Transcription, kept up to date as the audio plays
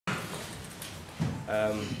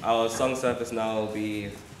Our song service now will be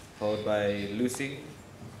followed by Lucy.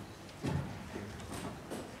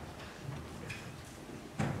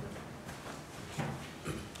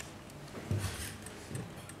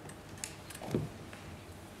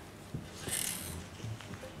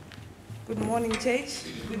 Good morning, church.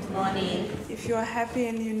 Good morning. If you are happy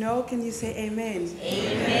and you know, can you say amen?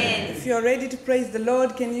 Amen. If you are ready to praise the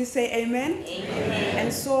Lord, can you say amen? Amen.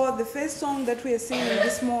 And so the first song that we are singing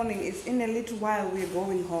this morning is In a Little While We're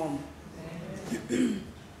Going Home.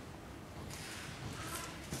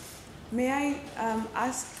 May I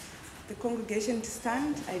ask the congregation to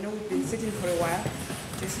stand? I know we've been sitting for a while,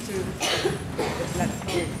 just to the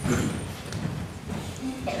platform.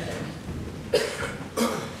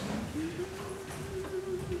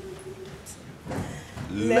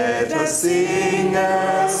 Let us sing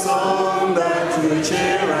a song that will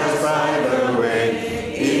cheer us by the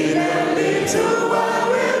way. In a little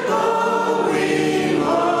while we're going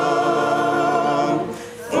home,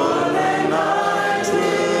 for the night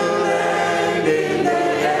will end in the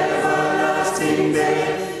everlasting day.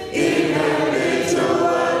 In a little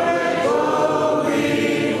while we're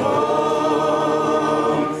going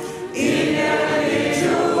home. In a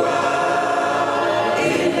little while,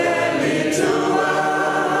 in a little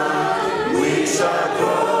while, we shall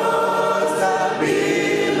cross the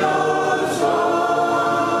billows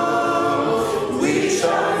home. We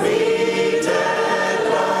shall meet at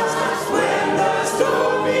last when the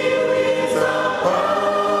stormy winds are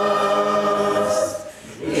past.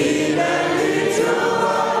 In a little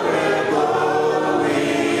while we're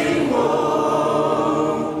going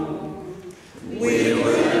home. We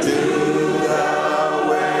will do the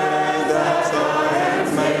work that our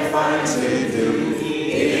hands may find to do.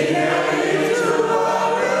 In a little while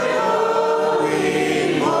we're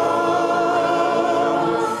going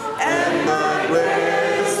home, and the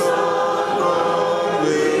grace of God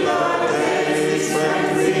will our daily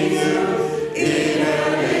strengthen you. In a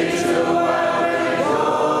little while we're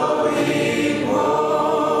going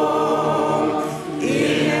home.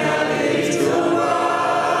 In a little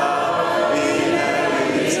while, in a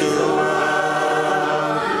little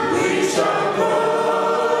while, we shall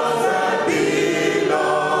cross the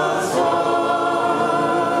billows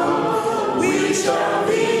home. We shall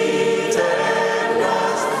meet at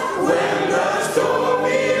last when the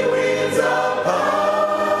stormy winds are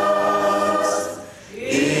past.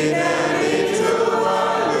 In a little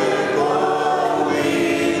while we're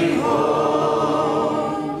going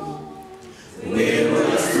home. We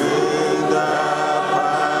will smooth the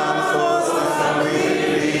path for some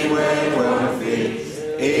weary wayward feet.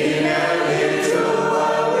 In a little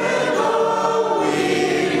while we're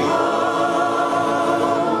going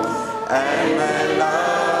home, and when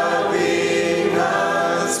loving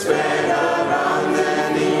us spread around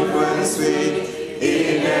an infant sweet.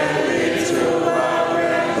 In a little while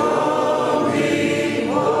we're going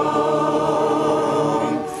home.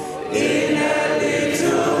 In a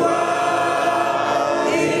little while,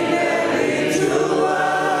 in a little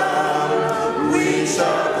while, we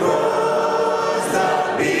shall cross the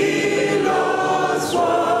billows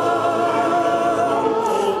home.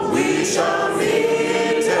 We shall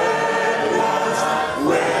meet at last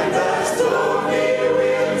when the stormy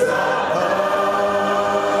winds are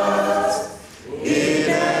past. In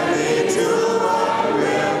a little while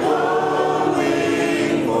we're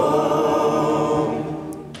going home.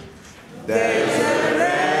 There's a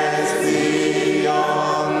rest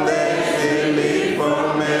beyond, there's relief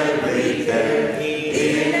from every care.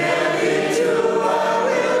 In a little while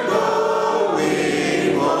we're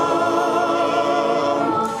going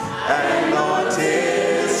home, and no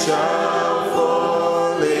tears shall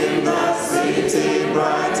fall in the city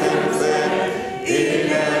bright and fair.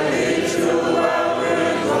 In a little while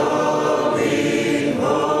we're going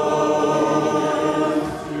home.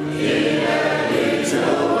 In a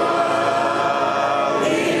little while,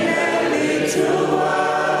 in a little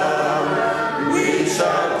while, we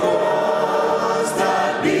shall cross the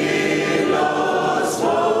billows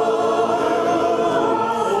home.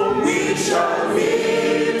 We shall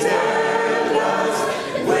meet at last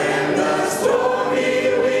when the stormy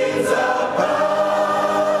winds are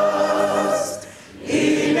past.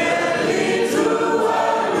 In a little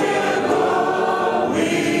while we're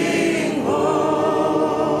going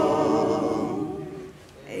home.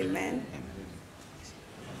 Amen.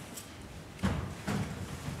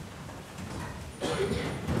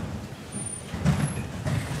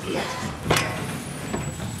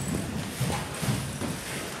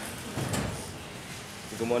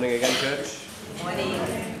 Good morning again, church. Good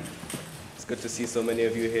morning. It's good to see so many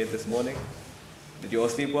of you here this morning. Did you all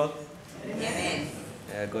sleep well? Amen.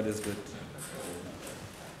 Yeah, God is good.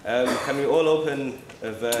 Can we all open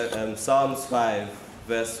Psalms 5,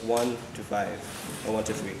 verse 1 to 5, or 1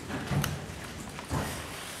 to 3?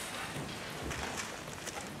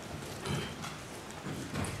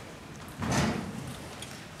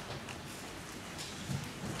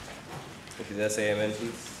 If you dare say amen,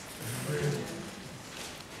 please.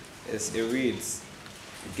 It reads,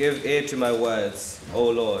 "Give ear to my words, O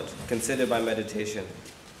Lord, consider my meditation.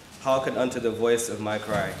 Hearken unto the voice of my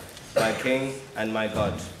cry, my King and my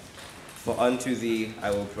God. For unto thee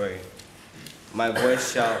I will pray. My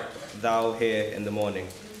voice shalt thou hear in the morning.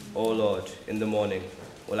 O Lord, in the morning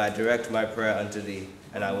will I direct my prayer unto thee,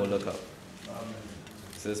 and I will look up."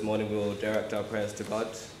 So this morning we will direct our prayers to God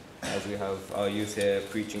as we have our youth here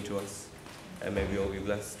preaching to us, and may we all be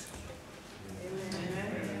blessed.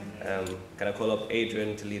 Can I call up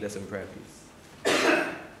Adrian to lead us in prayer, please?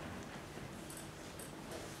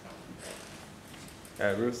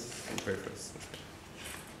 Ruth, you pray for us.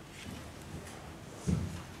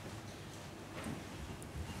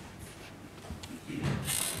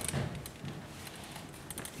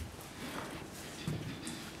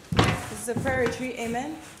 This is a prayer retreat,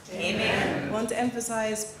 amen? Amen. I want to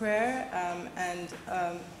emphasize prayer, and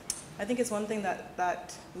I think it's one thing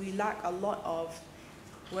that we lack a lot of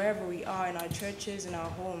wherever we are, in our churches, in our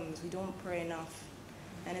homes. We don't pray enough,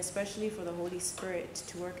 and especially for the Holy Spirit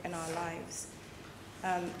to work in our lives.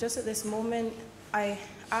 Just at this moment, I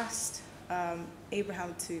asked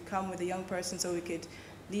Abraham to come with a young person so we could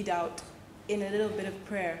lead out in a little bit of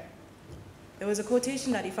prayer. There was a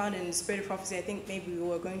quotation that he found in Spirit of Prophecy. I think maybe we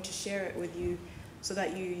were going to share it with you so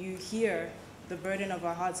that you hear the burden of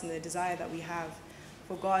our hearts and the desire that we have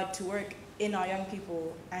for God to work in our young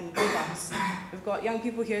people and with us. We've got young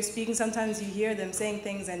people here speaking. Sometimes you hear them saying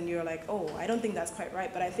things and you're like, oh, I don't think that's quite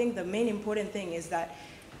right. But I think the main important thing is that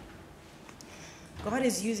God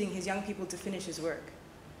is using his young people to finish his work.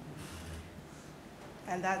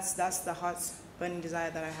 And that's the heart's burning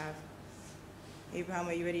desire that I have. Abraham,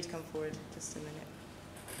 are you ready to come forward? Just a minute.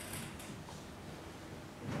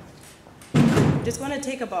 Just want to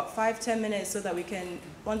take about 5-10 minutes so that we can,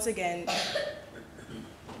 once again,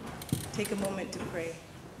 take a moment to pray.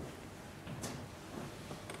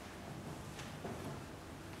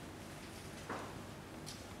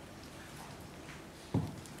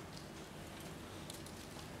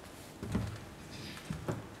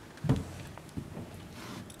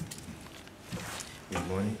 Good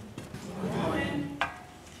morning. Good morning.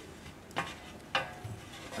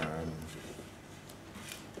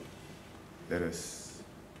 Let us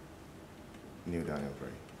kneel down and pray.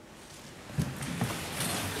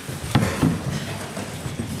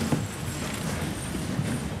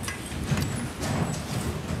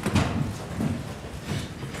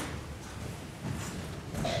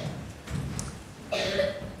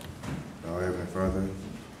 Our Heavenly Father,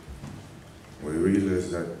 we realize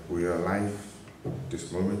that we are alive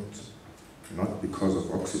this moment, not because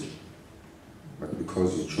of oxygen, but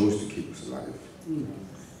because you chose to keep us alive.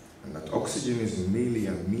 And that oxygen is merely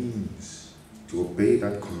a means to obey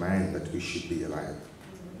that command that we should be alive.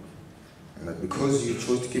 And that because you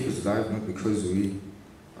chose to keep us alive, not because we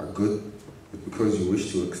are good, but because you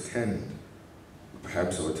wish to extend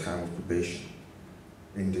perhaps our time of probation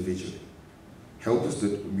individually. Help us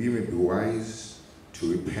that we may be wise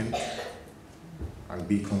to repent and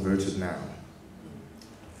be converted now.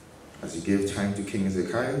 As you gave time to King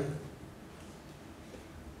Hezekiah,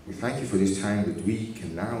 we thank you for this time that we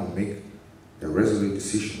can now make a resolute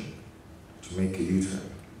decision to make a U-turn.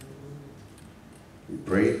 We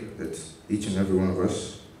pray that each and every one of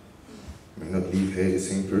us may not leave here the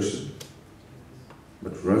same person,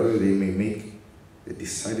 but rather they may make a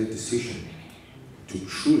decided decision to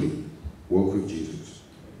truly walk with Jesus.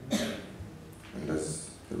 And as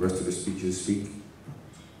the rest of the speakers speak,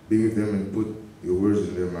 be with them and put your words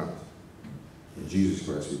in their mouth. In Jesus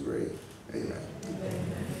Christ we pray. Amen.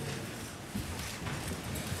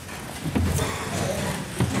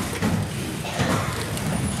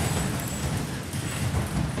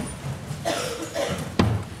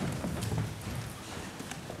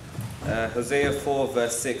 Hosea 4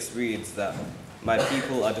 verse 6 reads that my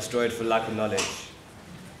people are destroyed for lack of knowledge.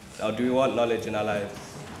 Now, do we want knowledge in our lives?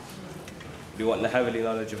 Do we want the heavenly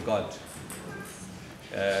knowledge of God?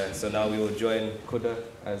 So now we will join Kuda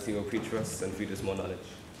as he will preach for us and feed us more knowledge.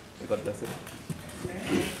 May God bless it.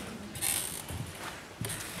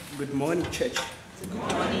 Good morning, church. Good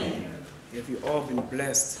morning. Have you all been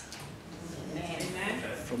blessed Amen.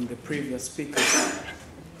 from the previous speakers?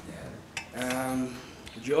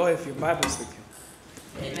 Would you all have your Bibles with you?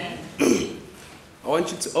 Amen. I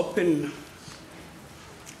want you to open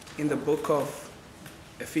in the book of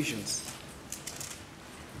Ephesians.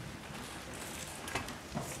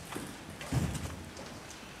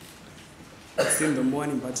 It's in the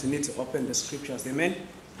morning, but you need to open the scriptures. Amen?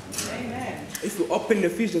 Amen. If you open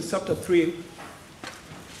Ephesians chapter 3,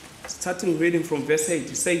 starting reading from verse 8,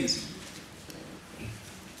 it says,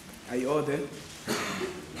 are you all there?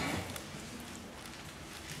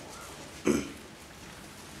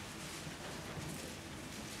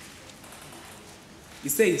 It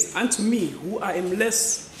says, unto me, who I am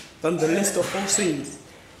less than the least of all saints,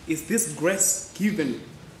 is this grace given,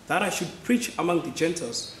 that I should preach among the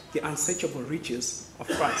Gentiles the unsearchable riches of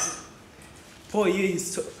Christ. Paul here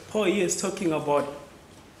is talking about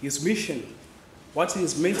his mission, what he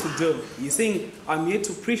is meant to do. He's saying, I'm here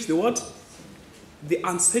to preach the what? The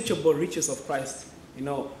unsearchable riches of Christ. You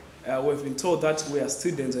know, we've been told that we are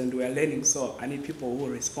students and we are learning, so I need people who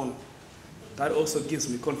will respond. That also gives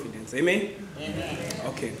me confidence. Amen? Amen.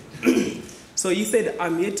 Okay. So he said,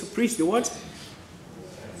 I'm here to preach the what?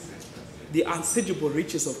 The unsearchable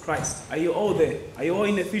riches of Christ. Are you all there? Are you all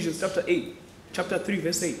in Ephesians chapter 8? Chapter 3,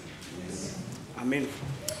 verse 8. Yes. Amen.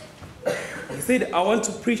 He said, I want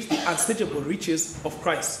to preach the unsearchable riches of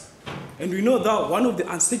Christ. And we know that one of the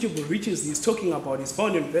unsearchable riches he's talking about is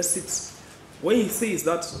found in verse 6, where he says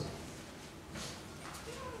that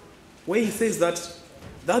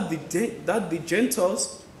the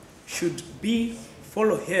Gentiles should be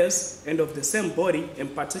fellow heirs and of the same body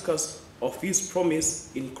and partakers of his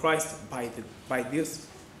promise in Christ by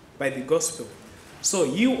the gospel. So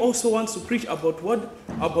you also want to preach about what?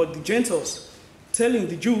 About the Gentiles, telling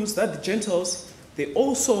the Jews that the Gentiles, they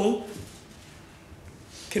also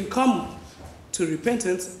can come to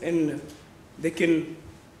repentance and they can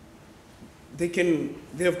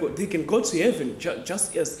go to heaven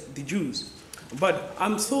just as the Jews. But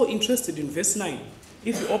I'm so interested in verse 9.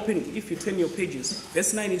 If you turn your pages,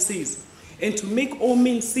 verse 9 it says, and to make all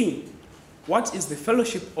men sin, what is the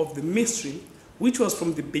fellowship of the mystery, which was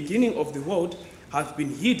from the beginning of the world, hath been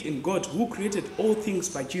hid in God, who created all things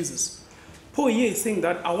by Jesus. Paul here is saying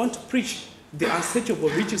that I want to preach the unsearchable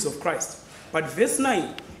riches of Christ. But verse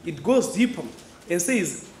 9, it goes deeper and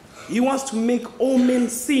says, he wants to make all men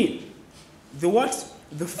sin. The what?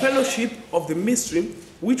 The fellowship of the mystery,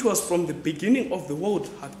 which was from the beginning of the world,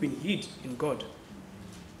 hath been hid in God.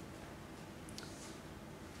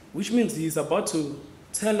 Which means he's about to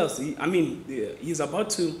tell us, he's about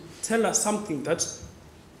to tell us something that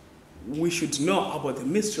we should know about the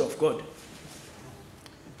mystery of God.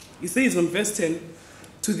 He says on verse 10,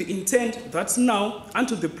 to the intent that now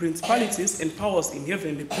unto the principalities and powers in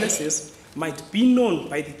heavenly places might be known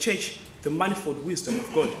by the church the manifold wisdom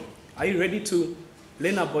of God. Are you ready to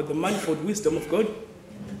learn about the manifold wisdom of God?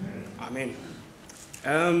 Amen.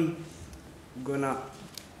 I'm gonna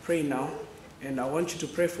pray now, and I want you to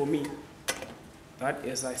pray for me that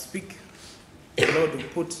as I speak, the Lord will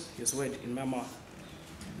put his word in my mouth.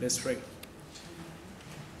 Let's pray.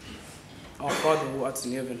 Our Father who art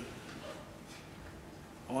in heaven,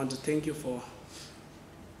 I want to thank you for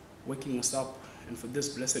waking us up and for this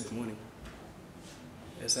blessed morning.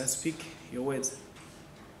 As I speak your words,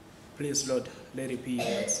 please, Lord, let it be your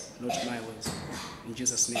words, not my words. In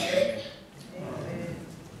Jesus' name,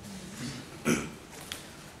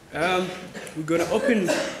 amen. We're going to open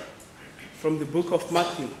from the book of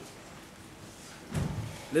Matthew.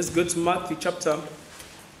 Let's go to Matthew chapter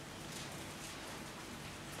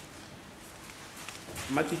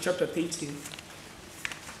 13.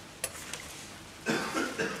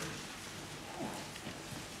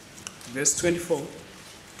 Verse 24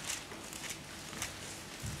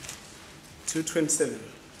 to 27.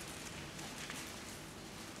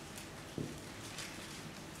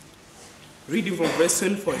 Reading from verse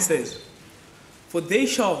 24, it says, for they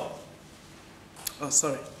shall,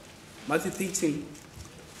 Matthew 13.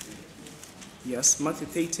 Yes, Matthew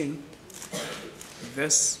 13,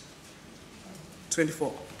 verse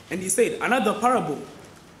 24. And he said, another parable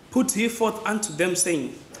put he forth unto them,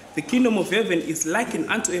 saying, the kingdom of heaven is likened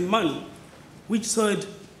unto a man which sowed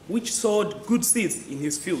good seeds in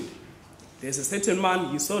his field. There's a certain man,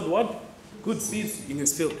 he sowed what? Good seeds in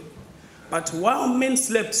his field. But while men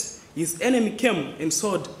slept, his enemy came and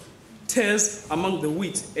sowed tares among the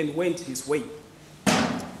wheat and went his way.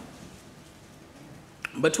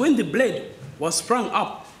 But when the blade was sprung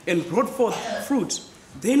up and brought forth fruit,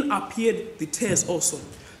 then appeared the tares also.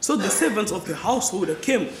 So the servants of the householder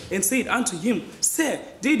came and said unto him, Sir,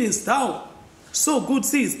 didst thou sow good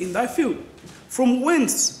seeds in thy field? From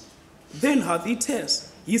whence then hath he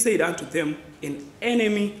tares? He said unto them, an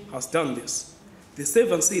enemy has done this. The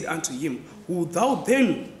servant said unto him, Wilt thou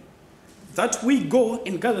then that we go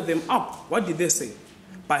and gather them up? What did they say?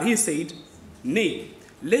 But he said, Nay,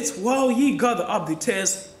 let while ye gather up the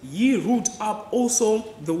tares, ye root up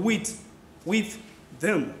also the wheat with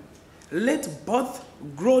them. let both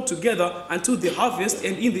grow together until the harvest,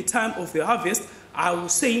 and in the time of the harvest I will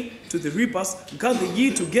say to the reapers, gather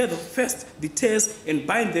ye together first the tares, and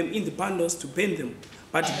bind them in the bundles to burn them,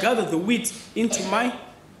 but gather the wheat into my...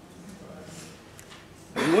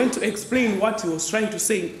 I want to explain what he was trying to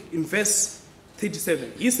say in verse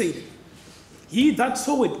 37. He said, he that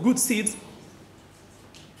soweth good seed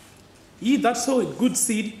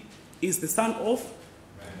is the son of...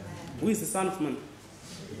 Who is the son of man?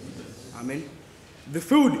 Amen. The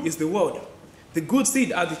food is the word. The good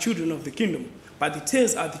seed are the children of the kingdom, but the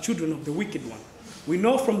tares are the children of the wicked one. We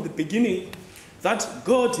know from the beginning that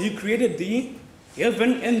God, he created the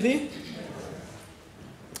heaven and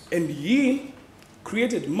he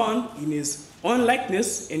created man in his own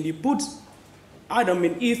likeness, and he put Adam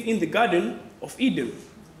and Eve in the Garden of Eden.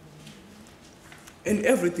 And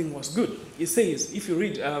everything was good. It says, if you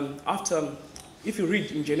read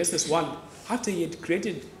in Genesis 1, after he had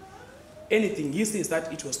created anything, he says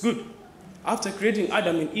that it was good. After creating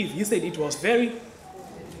Adam and Eve, he said it was very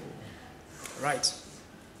right.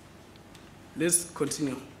 Let's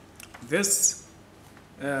continue. Verse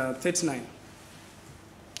 39.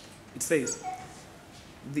 It says,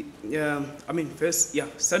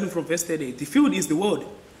 starting from verse 38. The field is the word.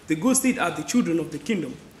 The good seed are the children of the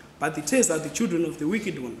kingdom, but the tares are the children of the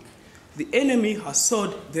wicked one. The enemy has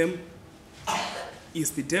sowed them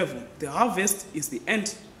is the devil. The harvest is the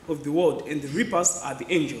end of the world, and the reapers are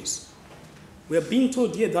the angels. We are being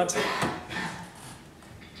told here that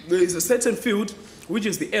there is a certain field, which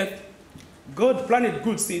is the earth. God planted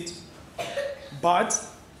good seed, but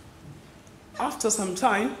after some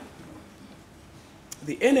time,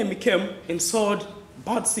 the enemy came and sowed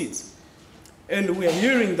bad seeds. And we are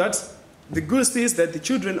hearing that the good seeds that the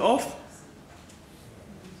children of...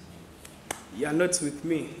 You are not with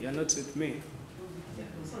me. You are not with me.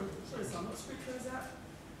 Sorry, son, what scripture is that?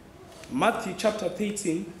 Matthew chapter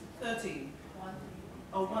 13. 13.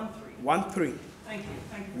 1-3. 1-3. Thank you.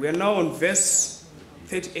 We are now on verse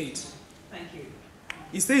 38. Thank you.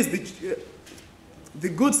 It says the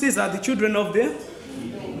good seeds are the children of the...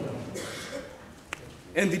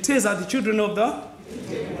 And the tares are the children of the...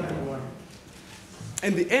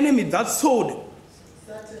 And the enemy that sowed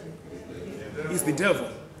is the devil.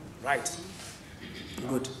 Right.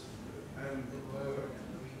 Good.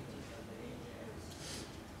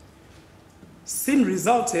 Sin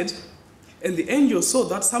resulted, and the angel saw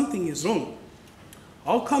that something is wrong.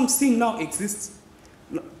 How come sin now exists?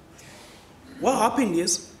 What happened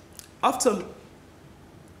is, after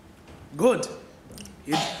God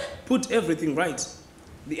had put everything right,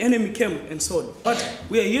 the enemy came and sowed. But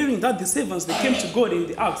we are hearing that the servants, they came to God and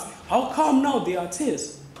they asked, how come now they are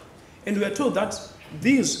tares? And we are told that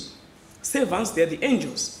these servants, they are the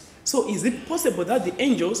angels. So is it possible that the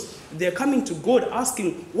angels, they are coming to God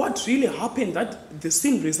asking what really happened that the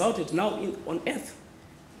sin resulted now on earth?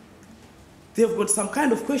 They have got some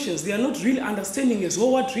kind of questions. They are not really understanding as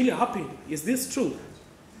well what really happened. Is this true?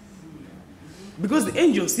 Because the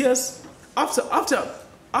angels, yes, after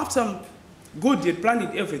God had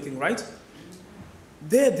planted everything, right?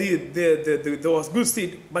 There was good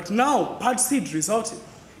seed, but now bad seed resulted.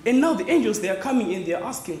 And now the angels, they are coming and they are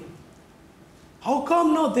asking, how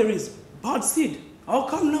come now there is bad seed? How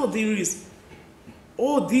come now there is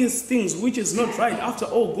all these things which is not right? After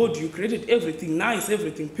all, God, you created everything nice,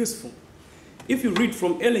 everything peaceful. If you read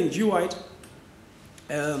from Ellen G. White,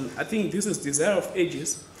 I think this is Desire of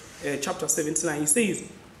Ages, chapter 79, he says,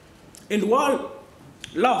 and while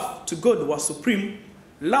love to God was supreme,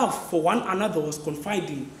 love for one another was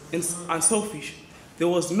confiding and unselfish. There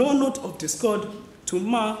was no note of discord to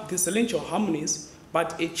mar the celestial harmonies,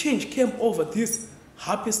 but a change came over this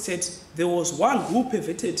happy state. There was one who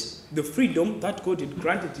perverted the freedom that God had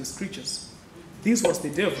granted his creatures. This was the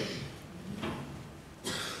devil.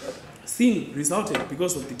 Sin resulted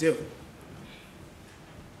because of the devil.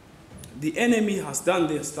 The enemy has done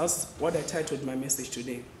this. That's what I titled my message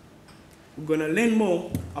today. We're going to learn more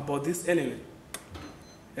about this enemy.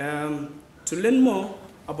 To learn more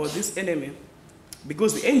about this enemy,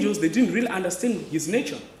 because the angels, they didn't really understand his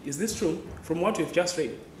nature. Is this true? From what we've just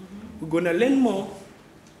read. We're going to learn more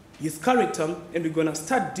his character, and we're going to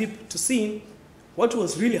start deep to see what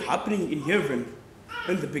was really happening in heaven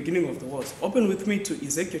in the beginning of the world. Open with me to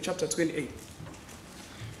Ezekiel chapter 28.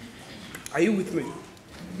 Are you with me?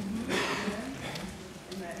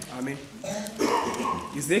 Amen.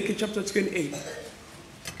 Ezekiel chapter 28.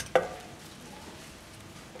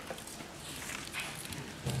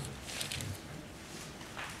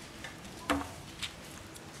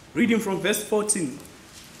 Reading from verse 14.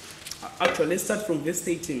 Actually, let's start from verse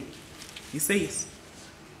 18. He says,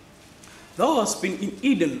 Thou hast been in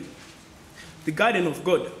Eden, the garden of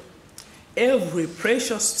God. Every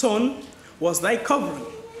precious stone was thy covering.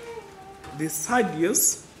 The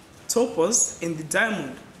sardius, topaz, and the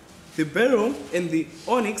diamond, the beryl and the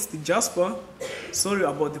onyx, the jasper, sorry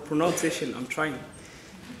about the pronunciation, I'm trying,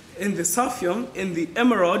 and the sapphire, and the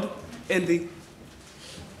emerald, and the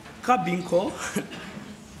carbuncle,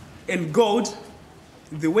 and gold,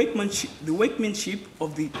 the workmanship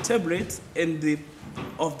of the tablet and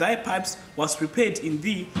of thy pipes was prepared in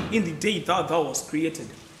thee in the day that thou was created.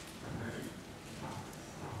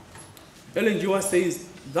 Ellen G. White says,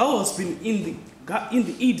 thou hast been in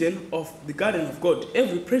the Eden of the garden of God.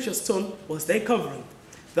 Every precious stone was thy covering.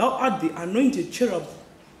 Thou art the anointed cherub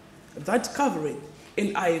that covereth,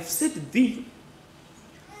 and I have set thee.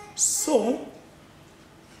 So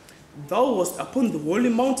thou wast upon the holy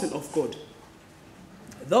mountain of God.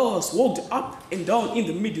 Thou hast walked up and down in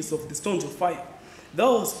the midst of the stones of fire.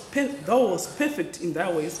 Thou wast perfect in thy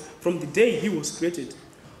ways from the day he was created.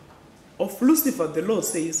 Of Lucifer the Lord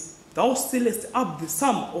says, thou stillest up the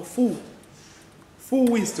sum of full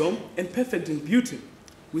wisdom and perfect in beauty.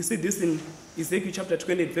 We see this in Ezekiel chapter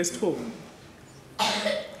 28, verse 12.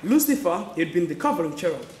 Lucifer had been the covering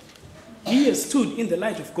cherub. He had stood in the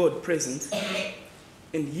light of God present,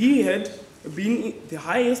 and he had been the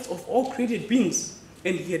highest of all created beings,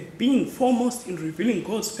 and he had been foremost in revealing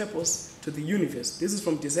God's purpose to the universe. This is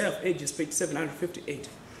from Desire of Ages, page 758.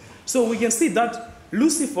 So we can see that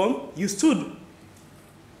Lucifer, you stood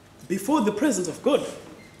before the presence of God.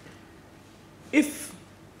 If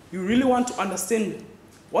you really want to understand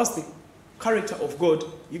what's the character of God,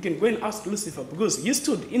 you can go and ask Lucifer, because he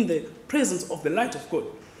stood in the presence of the light of God.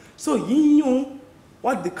 So he knew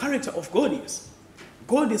what the character of God is.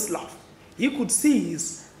 God is love. He could see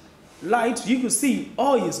his light, he could see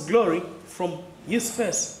all his glory from his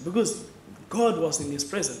face, because God was in his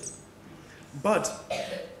presence. But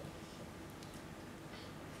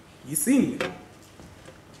he sinned,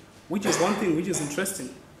 which is one thing which is interesting.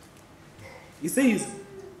 He says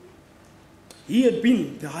he had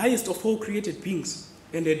been the highest of all created beings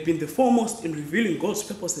and had been the foremost in revealing God's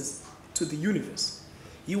purposes to the universe.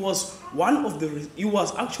 He was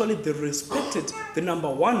actually the respected, the number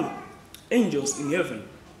one angels in heaven.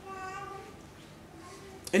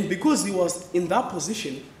 And because he was in that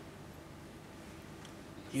position,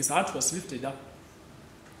 his heart was lifted up.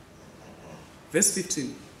 Verse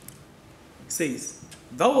 15 says,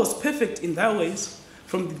 thou wast perfect in thy ways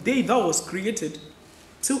from the day thou was created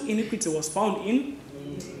till iniquity was found in.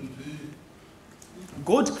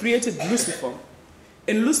 God created Lucifer,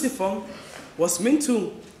 and Lucifer was meant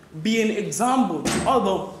to be an example to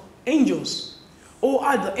other angels. All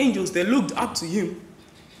other angels, they looked up to him,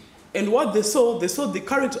 and what they saw the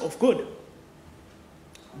character of God.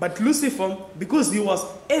 But Lucifer, because he was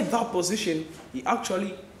at that position, he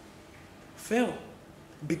actually fell,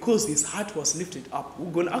 because his heart was lifted up.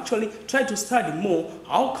 We're going to actually try to study more.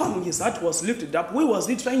 How come his heart was lifted up? Where was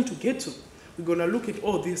he trying to get to? We're going to look at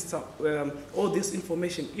all this stuff, all this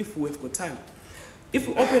information if we have got time. If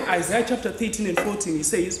we open Isaiah chapter 13 and 14, he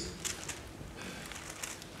says,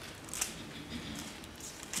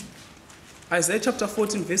 Isaiah chapter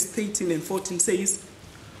 14, verse 13 and 14 says,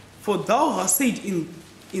 for thou hast said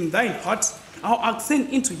in thine heart, I'll ascend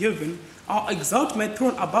into heaven, I'll exalt my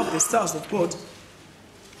throne above the stars of God.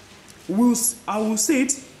 I will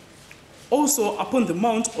sit also upon the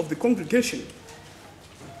mount of the congregation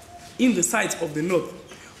in the sides of the north.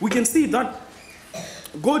 We can see that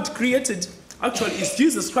God created, actually it's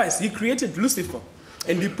Jesus Christ, he created Lucifer,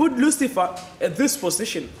 and he put Lucifer at this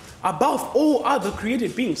position above all other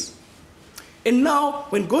created beings. And now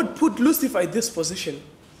when God put Lucifer at this position,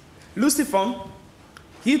 Lucifer,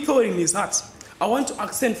 he thought in his heart, I want to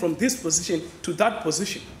ascend from this position to that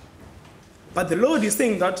position. But the Lord is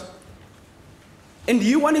saying that, and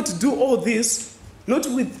he wanted to do all this, not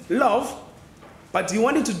with love, but he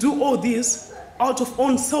wanted to do all this out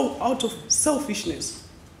of selfishness.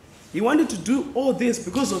 He wanted to do all this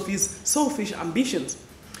because of his selfish ambitions.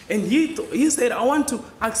 And he said, I want to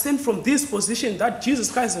ascend from this position that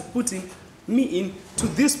Jesus Christ is putting me in to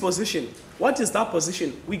this position. What is that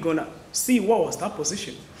position? We're going to see what was that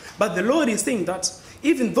position. But the Lord is saying that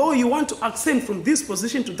even though you want to ascend from this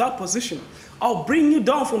position to that position, I'll bring you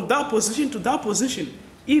down from that position to that position,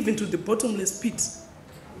 even to the bottomless pit.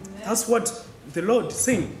 That's what the Lord is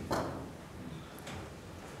saying.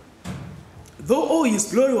 Though all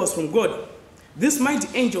his glory was from God, this mighty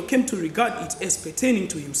angel came to regard it as pertaining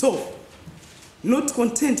to himself. Not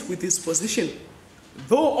content with his position,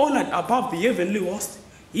 though honored above the heavenly host,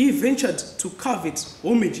 he ventured to covet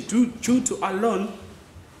homage due to alone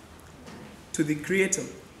to the Creator.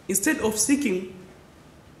 Instead of seeking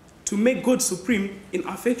to make God supreme in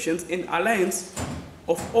affections and alliance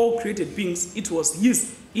of all created beings, it was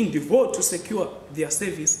his endeavor to secure their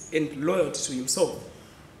service and loyalty to himself.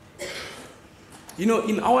 You know,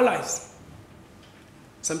 in our lives,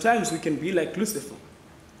 sometimes we can be like Lucifer.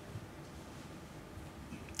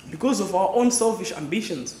 Because of our own selfish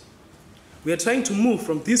ambitions, we are trying to move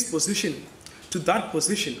from this position to that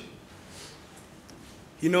position.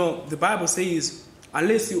 You know, the Bible says,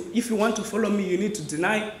 if you want to follow me, you need to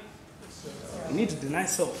deny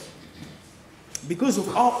self. Because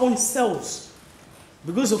of our own selves,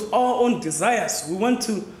 because of our own desires, we want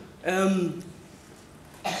to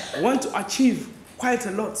achieve quite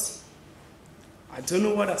a lot. I don't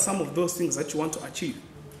know what are some of those things that you want to achieve.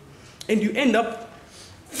 And you end up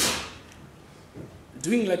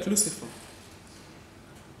doing like Lucifer.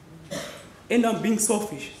 End up being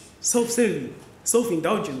selfish, self-serving,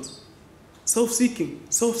 self-indulgent, self-seeking,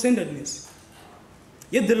 self-centeredness.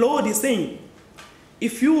 Yet the Lord is saying,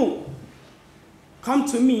 if you come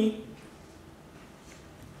to me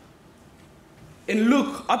and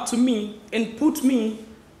look up to me and put me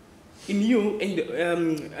in you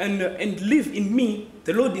and live in me,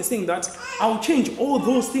 the Lord is saying that I'll change all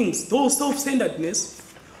those things, those self-centeredness,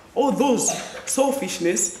 all those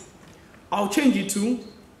selfishness, I'll change it to,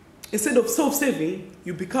 instead of self-serving,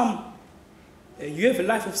 you have a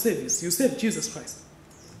life of service. You serve Jesus Christ.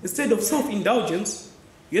 Instead of self-indulgence,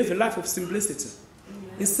 you have a life of simplicity.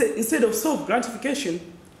 Instead of self-gratification,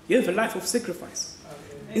 you have a life of sacrifice.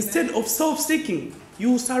 Instead of self-seeking,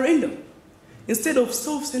 you surrender. Instead of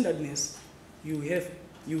self-centeredness,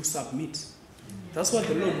 you submit. That's what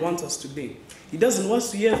the Lord wants us to be. He doesn't want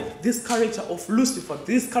us to have this character of Lucifer,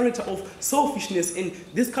 this character of selfishness, and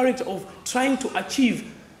this character of trying to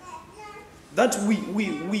achieve that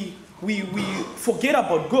we forget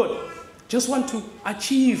about God. Just want to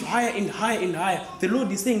achieve higher and higher and higher. The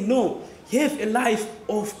Lord is saying, no, have a life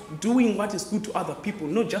of doing what is good to other people,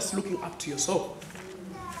 not just looking up to yourself.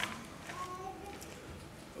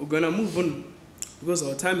 We're going to move on because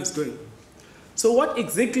our time is going. So what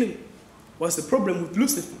exactly was the problem with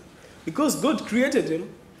Lucifer? Because God created him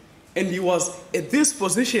and he was at this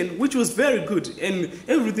position which was very good and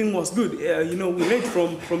everything was good. You know, we read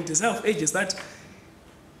from Desire of Ages that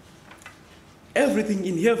everything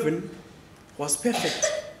in heaven was perfect.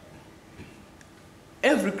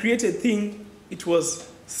 Every created thing, it was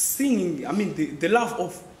singing. I mean, the love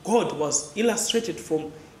of God was illustrated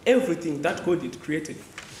from everything that God had created.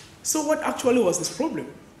 So what actually was his problem?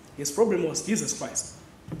 His problem was Jesus Christ.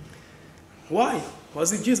 Why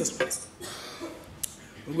was it Jesus Christ?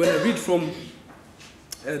 We're going to read from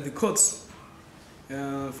the quotes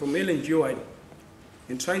from Ellen G. White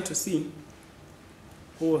and trying to see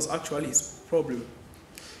who was actually his problem.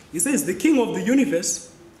 He says, the king of the universe.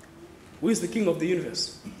 Who is the king of the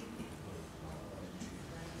universe?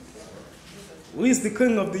 Who is the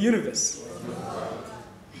king of the universe?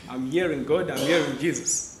 I'm hearing God, I'm hearing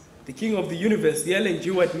Jesus. The king of the universe, the Ellen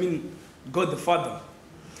G. White mean God the Father.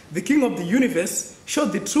 The king of the universe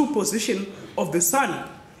showed the true position of the Son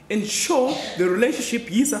and show the relationship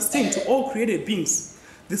he sustained to all created beings.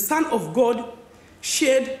 The Son of God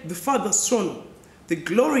shared the Father's throne, the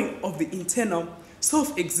glory of the eternal,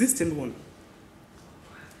 self-existent one.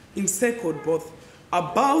 Encircled both.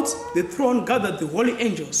 About the throne gathered the holy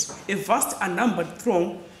angels, a vast unnumbered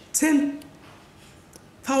throng,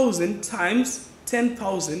 10,000 times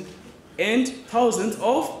 10,000 and thousands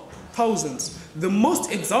of thousands. The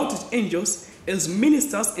most exalted angels as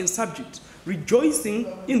ministers and subjects, rejoicing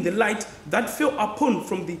in the light that fell upon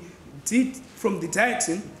from the deity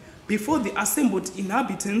before the assembled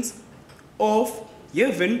inhabitants of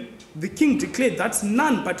heaven. The king declared that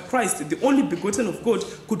none but Christ, the only begotten of God,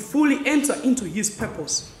 could fully enter into his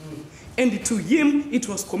purpose. And to him it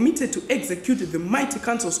was committed to execute the mighty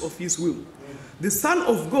counsels of his will. The Son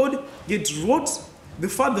of God yet wrought the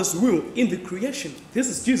Father's will in the creation. This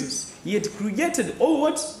is Jesus. He had created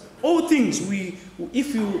all things.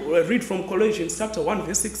 If you read from Colossians chapter 1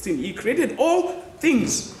 verse 16, he created all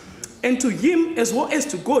things. And to him as well as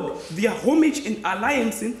to God, their homage and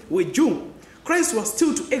alliance were due. Christ was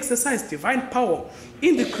still to exercise divine power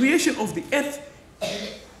in the creation of the earth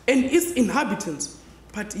and its inhabitants.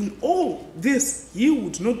 But in all this, he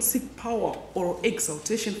would not seek power or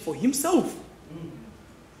exaltation for himself.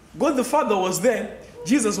 God the Father was there.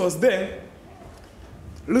 Jesus was there.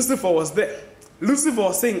 Lucifer was there. Lucifer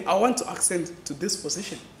was saying, I want to ascend to this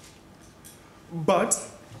position. But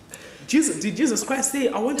did Jesus Christ say,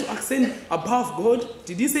 I want to ascend above God?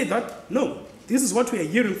 Did he say that? No. This is what we are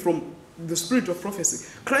hearing from the spirit of prophecy.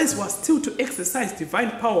 Christ was still to exercise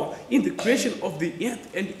divine power in the creation of the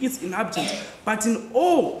earth and its inhabitants, but in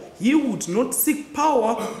all he would not seek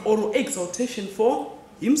power or exaltation for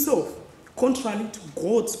himself, contrary to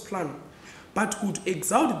God's plan, but would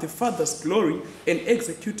exalt the Father's glory and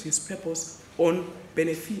execute his purpose on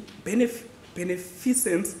beneficence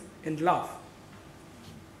and love.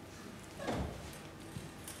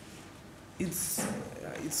 It's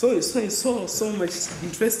so much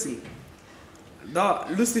interesting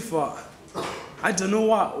that Lucifer, I don't know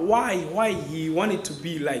why he wanted to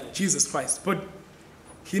be like Jesus Christ, but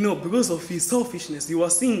because of his selfishness, he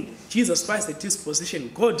was seeing Jesus Christ at his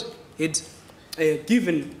position. God had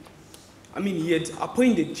he had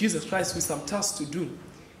appointed Jesus Christ with some tasks to do,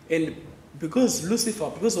 and because Lucifer,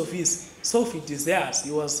 because of his selfish desires,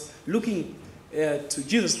 he was looking to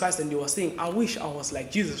Jesus Christ and he was saying, I wish I was like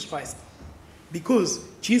Jesus Christ. Because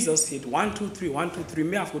Jesus had 1, 2, 3, 1, 2, 3,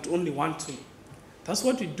 me I've got only 1, 2. That's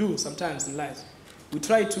what we do sometimes in life. We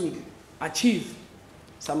try to achieve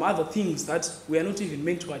some other things that we are not even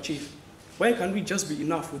meant to achieve. Why can't we just be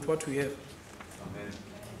enough with what we have? Amen.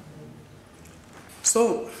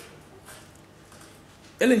 So,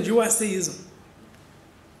 Ellen G. White says,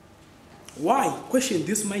 why question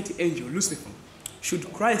this mighty angel, Lucifer?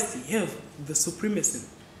 Should Christ have the supremacy?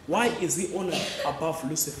 Why is he honored above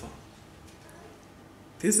Lucifer?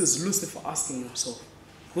 This is Lucifer asking himself,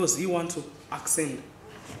 because he wants to ascend.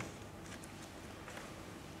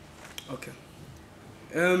 Okay.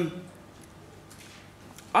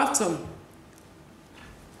 After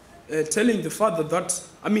telling the Father that,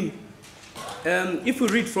 if we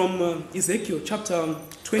read from Ezekiel chapter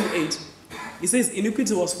 28, it says,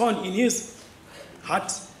 iniquity was found in his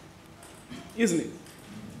heart, isn't it?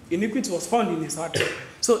 Iniquity was found in his heart.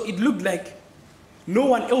 So it looked like no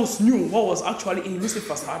one else knew what was actually in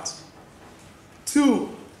Lucifer's heart.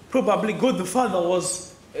 Two, probably God the Father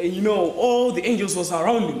was, all the angels was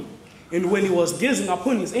around him. And when he was gazing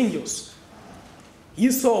upon his angels,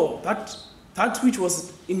 he saw that which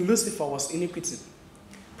was in Lucifer was iniquity.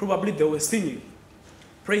 Probably they were singing,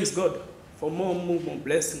 praise God for more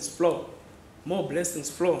blessings flow. More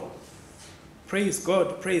blessings flow. Praise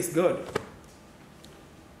God, praise God.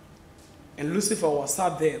 And Lucifer was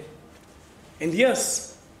sat there. And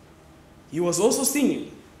yes, he was also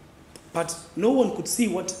singing, but no one could see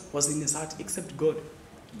what was in his heart except God.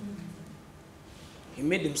 He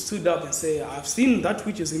made him stood up and say, I've seen that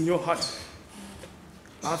which is in your heart.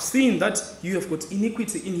 I've seen that you have got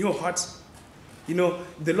iniquity in your heart.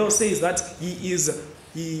 The Lord says that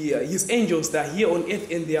his angels that are here on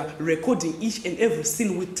earth and they are recording each and every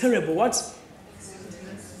sin with terrible what?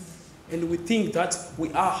 And we think that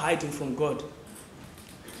we are hiding from God.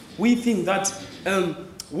 We think that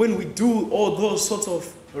when we do all those sorts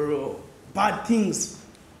of bad things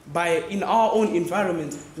in our own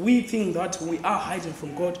environment, we think that we are hiding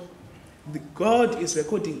from God. God is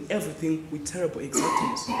recording everything with terrible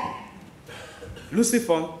exactness.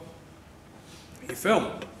 Lucifer, he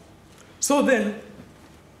fell. So then,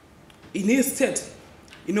 in his state,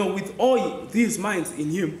 with all these minds in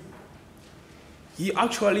him, he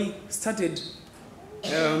actually started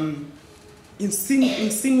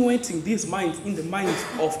insinuating these minds in the minds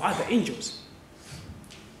of other angels.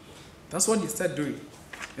 That's what he started doing.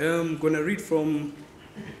 I'm going to read from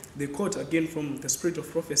the quote again from the Spirit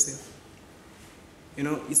of Prophecy.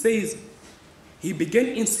 It says, he began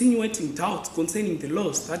insinuating doubts concerning the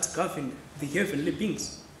laws that govern the heavenly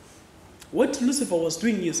beings. What Lucifer was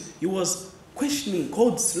doing is, he was questioning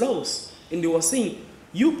God's laws. And he was saying,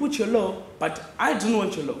 you put your law, but I don't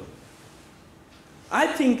want your law. I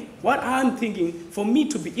think, what I'm thinking, for me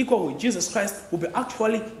to be equal with Jesus Christ will be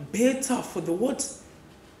actually better for the what?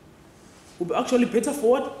 Will be actually better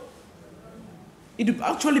for what? It will be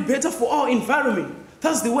actually better for our environment.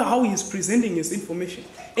 That's the way how he is presenting his information.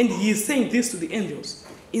 And he is saying this to the angels,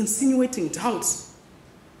 insinuating doubts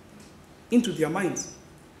into their minds.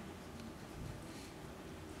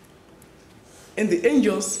 And the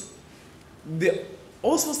angels, they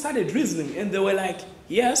also started reasoning, and they were like,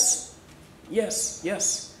 yes.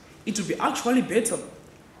 It would be actually better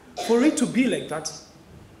for it to be like that.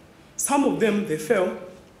 Some of them, they fell.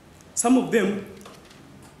 Some of them,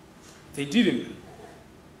 they didn't.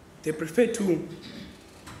 They preferred to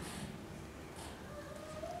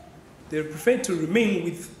remain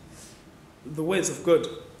with the ways of God.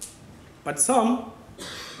 But some,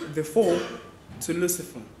 they fall to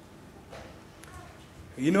Lucifer.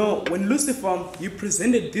 When Lucifer, he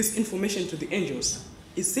presented this information to the angels,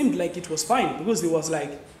 it seemed like it was fine, because he was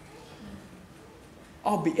like,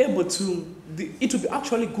 I'll be able to, it will be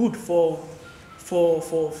actually good for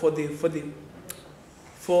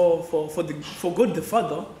for God the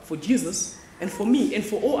Father, for Jesus, and for me, and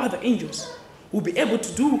for all other angels, will be able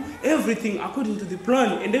to do everything according to the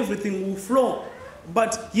plan, and everything will flow.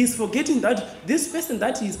 But he's forgetting that this person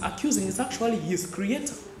that he's accusing is actually his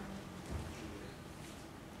creator.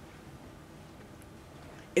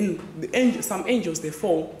 And some angels, they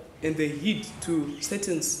fall and they heed to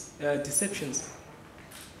Satan's deceptions.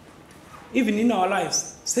 Even in our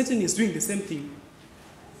lives, Satan is doing the same thing.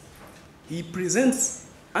 He presents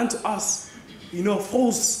unto us,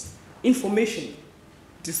 false information,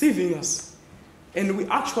 deceiving us. And we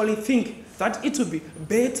actually think that it would be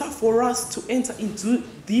better for us to enter into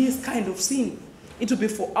this kind of sin. It will be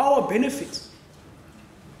for our benefit.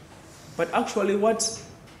 But actually what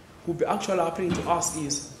will be actually happening to us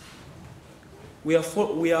is we are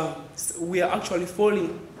actually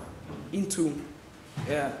falling into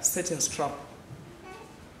Satan's trap.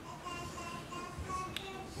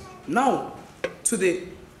 Now, to the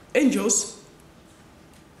angels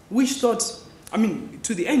which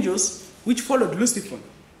followed Lucifer,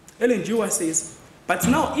 Ellen G. White says, but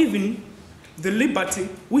now even the liberty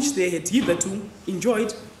which they had hitherto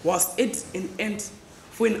enjoyed was at an end,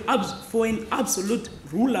 for an absolute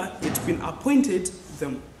ruler had been appointed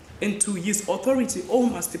them, and to his authority all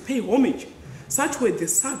must pay homage. Such were the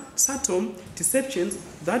subtle deceptions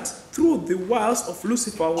that through the wiles of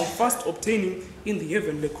Lucifer were fast obtaining in the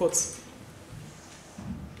heavenly courts.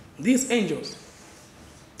 These angels,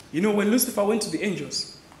 when Lucifer went to the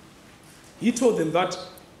angels, he told them that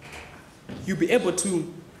you'll be able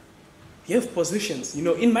to have positions.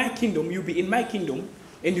 In my kingdom, you'll be in my kingdom,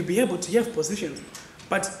 and you'll be able to have positions.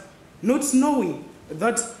 But not knowing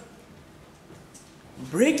that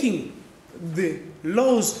breaking the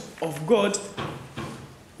laws of God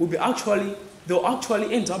they'll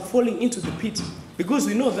actually end up falling into the pit. Because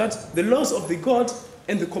we know that the laws of the God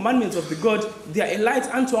and the commandments of the God, they are a light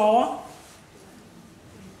unto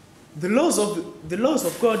the laws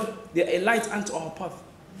of God, they are a light unto our path.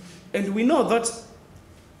 And we know that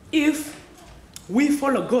if we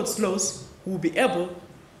follow God's laws, we'll be able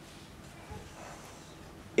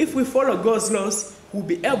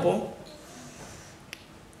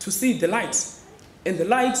to see the light, and the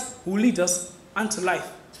light will lead us unto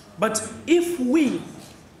life. But if we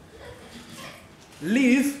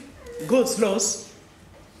leave God's laws,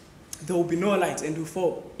 there will be no light, and we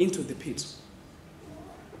fall into the pit.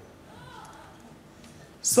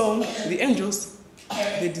 So the angels,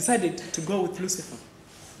 they decided to go with Lucifer.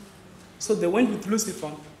 So they went with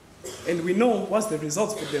Lucifer, and we know what's the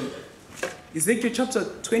result for them. Ezekiel chapter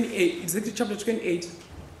 28,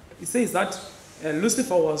 it says that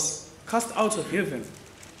Lucifer was cast out of heaven.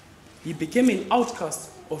 He became an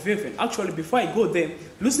outcast of heaven. Actually, before I go there,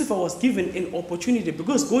 Lucifer was given an opportunity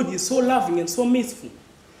because God is so loving and so merciful.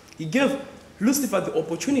 He gave Lucifer the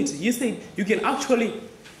opportunity. He said, you can actually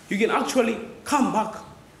come back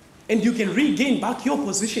and you can regain back your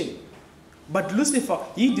position. But Lucifer,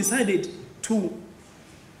 he decided to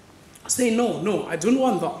say, no, I don't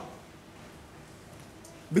want that.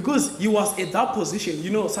 Because he was at that position.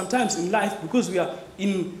 Sometimes in life, because we are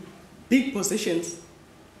in big positions,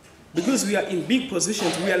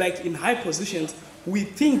 we are like in high positions, we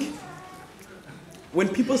think when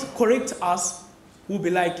people correct us, we'll be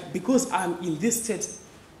like, because I'm in this state,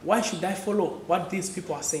 why should I follow what these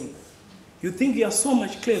people are saying? You think you are so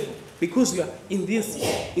much clever because you are in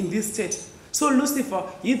this state. So Lucifer,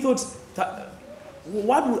 he thought that,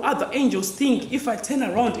 what would other angels think if I turn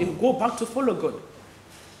around and go back to follow God?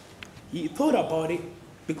 He thought about it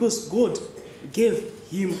because God gave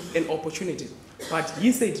him an opportunity. But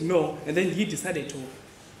he said no, and then he decided to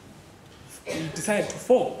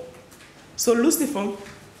fall. So Lucifer,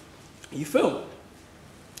 he fell.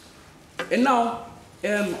 And now,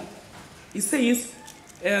 it says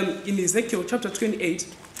in Ezekiel chapter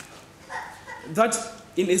 28, that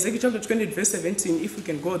in Ezekiel chapter 28, verse 17, if we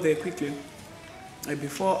can go there quickly,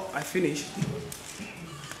 before I finish.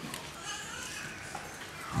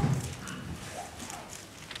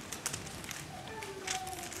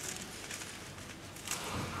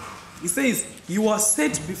 He says, you are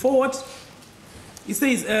set before what? He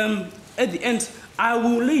says, at the end, I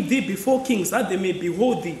will lay thee before kings that they may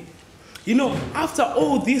behold thee. After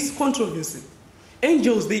all this controversy,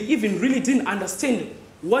 angels, they even really didn't understand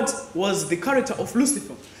what was the character of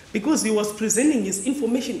Lucifer. Because he was presenting his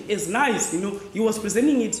information as nice, he was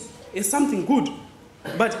presenting it as something good.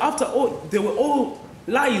 But after all, they were all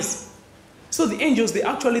lies. So the angels, they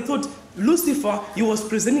actually thought Lucifer, he was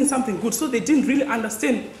presenting something good. So they didn't really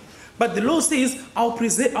understand. But the Lord says, I'll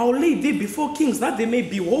lay thee before kings that they may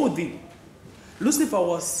behold thee. Lucifer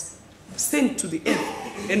was sent to the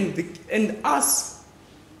earth, and us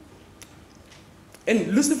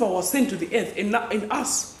And Lucifer was sent to the earth, and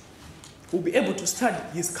us will be able to study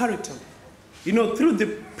his character. You know, through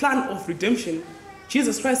the plan of redemption,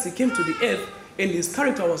 Jesus Christ, he came to the earth, and his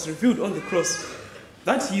character was revealed on the cross.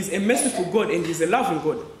 That he is a merciful God and he is a loving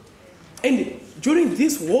God. And during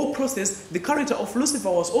this whole process, the character of Lucifer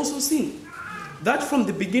was also seen. That from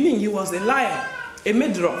the beginning he was a liar, a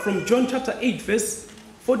murderer, from John chapter 8, verse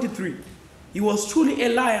 43. He was truly a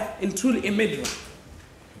liar and truly a murderer.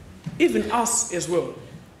 Even us as well.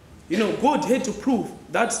 You know, God had to prove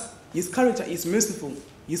that his character is merciful,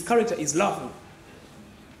 his character is loving.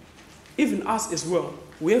 Even us as well,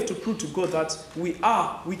 we have to prove to God that we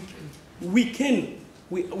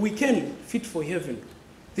can fit for heaven.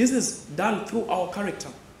 This is done through our character.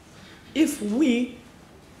 If we,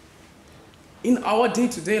 in our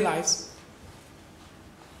day-to-day lives,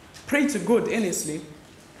 pray to God earnestly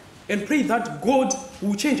and pray that God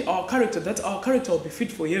will change our character, that our character will be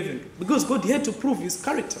fit for heaven, because God had to prove his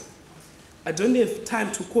character. I don't have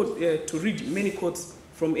time to quote, to read many quotes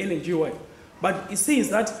from Ellen G. White, but it says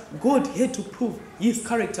that God had to prove his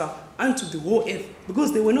character unto the whole earth,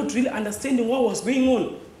 because they were not really understanding what was going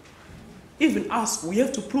on. Even us, we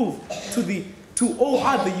have to prove to all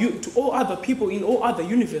other people in all other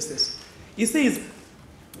universes. It says,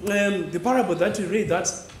 the parable that we read, that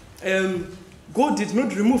God did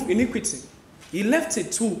not remove iniquity. He left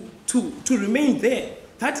it to remain there,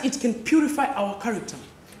 that it can purify our character.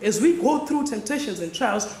 As we go through temptations and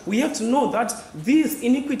trials, we have to know that these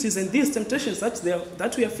iniquities and these temptations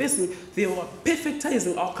that we are facing, they are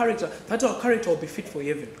perfectizing our character, that our character will be fit for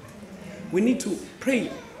heaven. We need to pray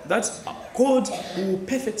that God will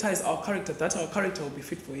perfectize our character, that our character will be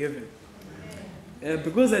fit for heaven.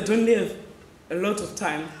 Because I don't have a lot of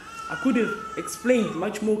time, I could have explained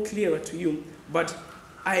much more clearer to you, but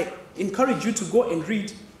I encourage you to go and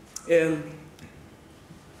read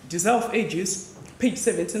Desire of Ages, page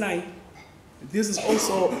 79. This is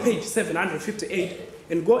also page 758.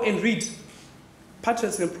 And go and read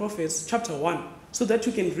Patriarchs and Prophets, chapter 1, so that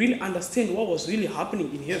you can really understand what was really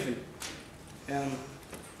happening in heaven.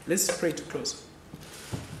 Let's pray to close.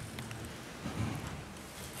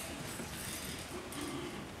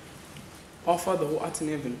 Our Father who art in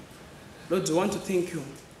heaven, Lord, we want to thank you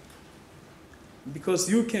because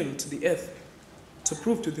you came to the earth to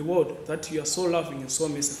prove to the world that you are so loving and so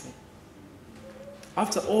merciful.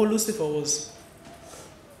 After all, Lucifer was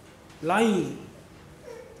lying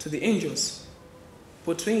to the angels,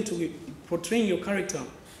 portraying your character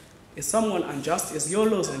as someone unjust, as your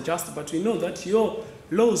laws unjust, but we know that your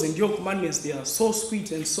laws and your commandments, they are so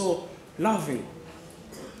sweet and so loving.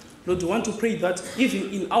 Lord, we want to pray that even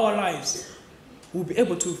in our lives, we'll be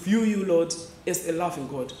able to view you, Lord, as a loving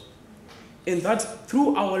God. And that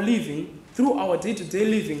through our living, through our day-to-day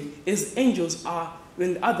living, as angels are,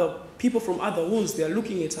 when other people from other worlds, they are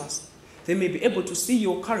looking at us, they may be able to see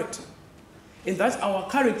your character. And that our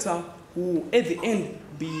character will, at the end,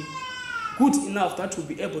 be good enough that we'll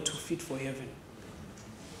be able to fit for heaven.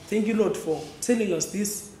 Thank you, Lord, for telling us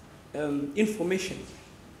this information.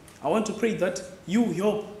 I want to pray that you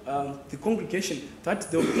help the congregation, that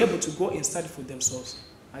they'll be able to go and study for themselves.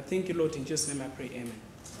 I thank you, Lord, in Jesus' name I pray, amen.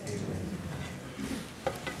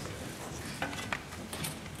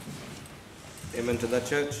 Amen to that,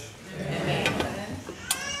 church.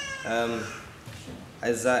 Amen.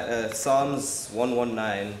 Psalms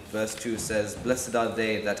 119, verse 2 says, "Blessed are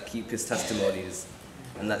they that keep his testimonies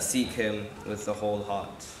and that seek him with the whole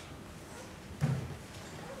heart."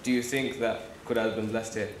 Do you think that Kuda has been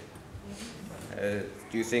blessed here?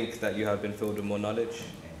 Do you think that you have been filled with more knowledge?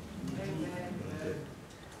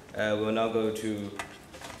 We'll now go to,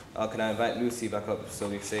 can I invite Lucy back up so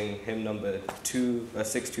we sing hymn number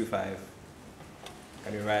 625.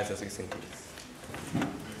 Can you rise as we sing, please?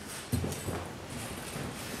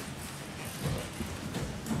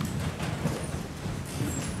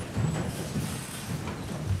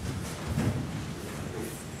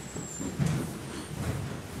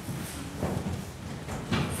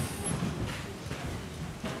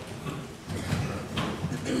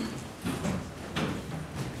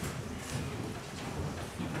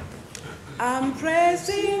 I'm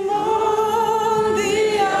pressing on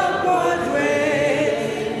the upward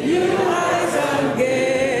way, new heights I'm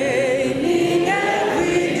gaining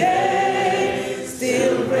every day,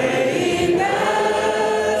 still praying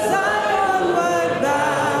as I'm onward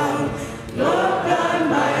bound, Lord, plant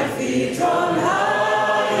my feet on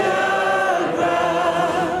higher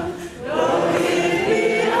ground, Lord, give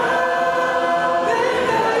me up and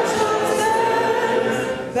I shall stand,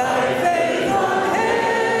 thy faith on hell.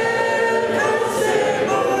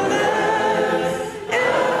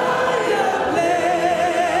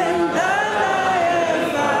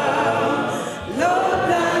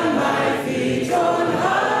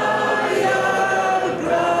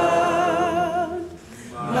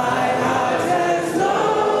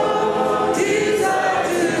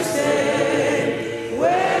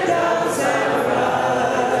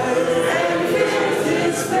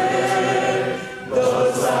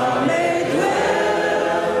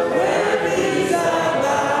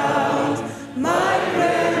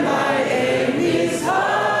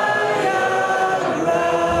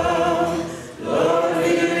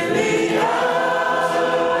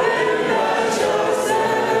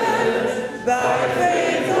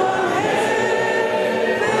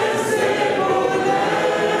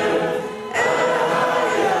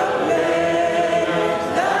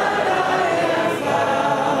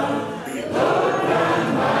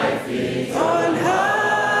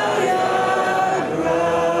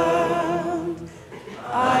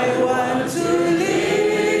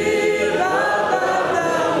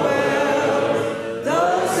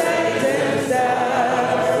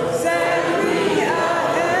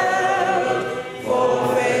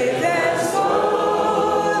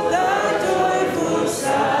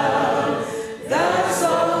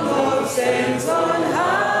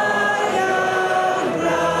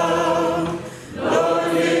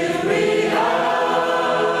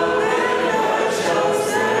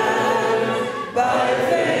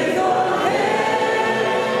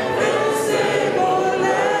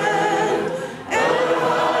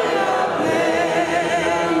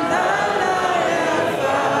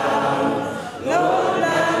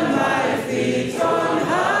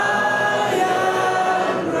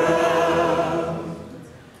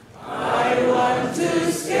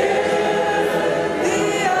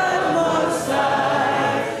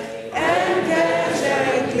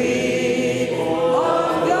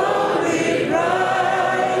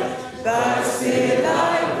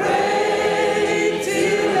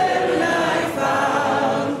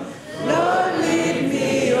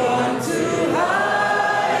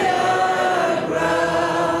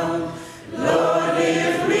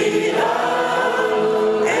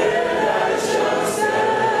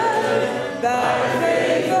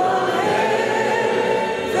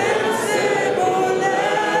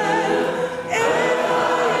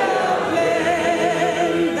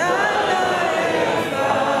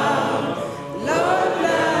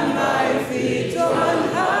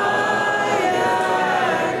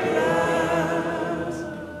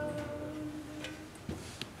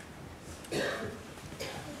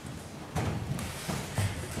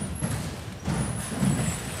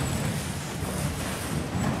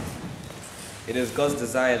 It is God's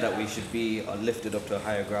desire that we should be lifted up to a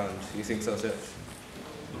higher ground. Do you think so, sir?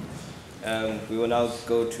 We will now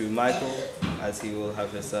go to Michael as he will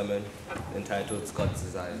have his sermon entitled God's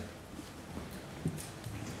Desire.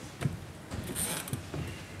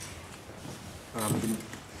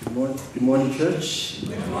 Good morning, church.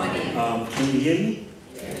 Good morning. Can you hear me?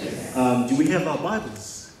 Yes. Do we have our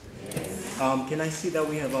Bibles? Yes. Can I see that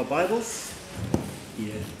we have our Bibles?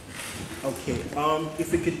 Yeah. Okay.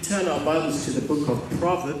 If we could turn our Bibles to the book of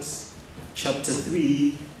Proverbs, chapter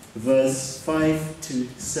 3, verse 5 to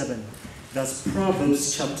 7. That's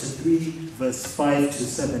Proverbs chapter 3, verse 5 to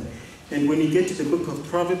 7. And when you get to the book of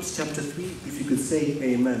Proverbs chapter 3, if you could say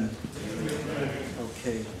amen. Amen.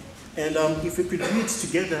 Okay. And if we could read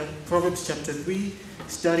together Proverbs chapter 3,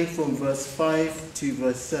 starting from verse 5 to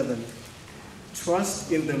verse 7.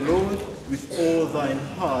 Trust in the Lord with all thine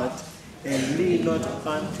heart, and lean not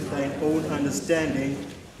unto thine own understanding.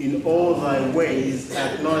 In all thy ways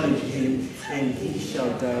acknowledge him, and he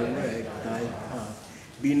shall direct thy path.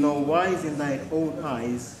 Be not wise in thine own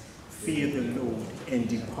eyes, fear the Lord, and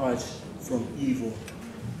depart from evil.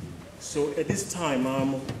 So at this time,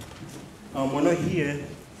 we're not here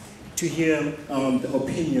to hear the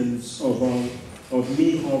opinions of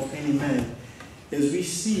me or of any man. As we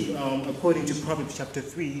see, according to Proverbs chapter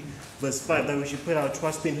 3, verse 5, that we should put our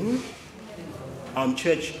trust in who?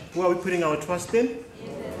 Church, who are we putting our trust in?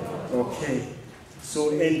 Okay. So,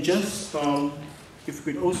 and just, if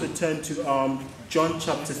we could also turn to John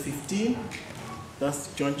chapter 15.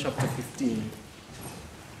 That's John chapter 15.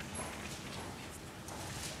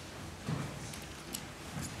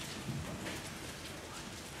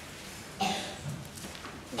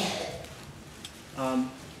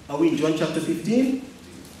 Are we in John chapter 15?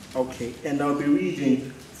 Okay, and I'll be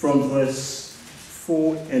reading from verse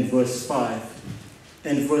 4 and verse 5.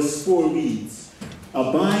 And verse 4 reads,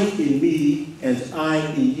 Abide in me, and I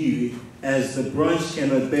in you, as the branch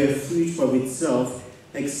cannot bear fruit of itself,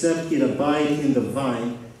 except it abide in the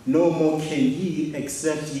vine. No more can ye,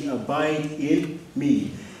 except ye abide in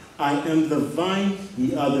me. I am the vine,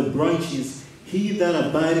 ye are the branches. He that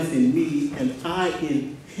abideth in me, and I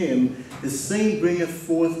in him, the same bringeth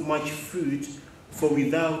forth much fruit, for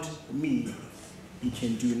without me ye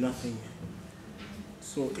can do nothing.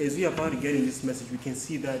 So as we are about to get in this message, we can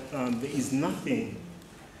see that there is nothing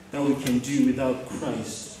that we can do without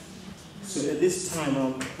Christ. So at this time,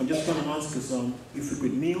 I'm just going to ask us if we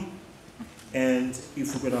could kneel, and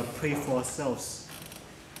if we could pray for ourselves.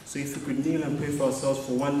 So if we could kneel and pray for ourselves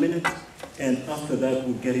for 1 minute, and after that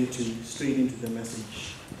we'll get straight into the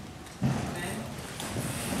message.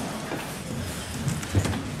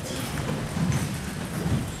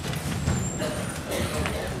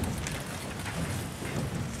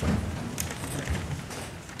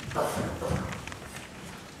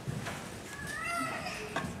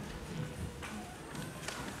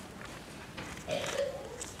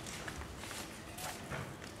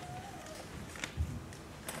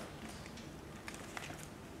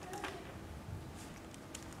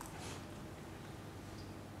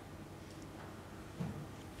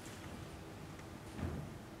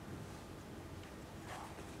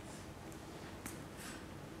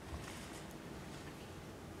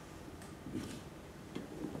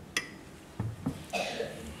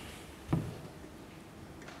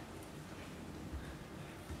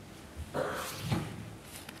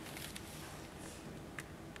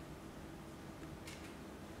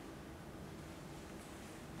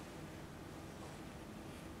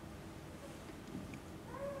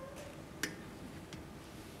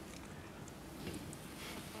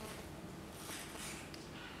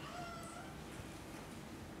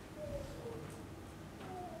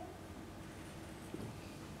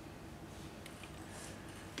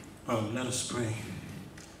 Let us pray.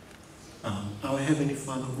 Our Heavenly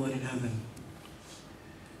Father, who art in heaven,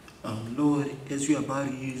 Lord, as you are about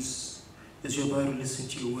to listen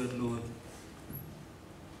to your word, Lord,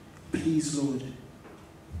 please, Lord,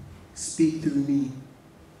 speak through me.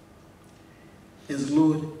 As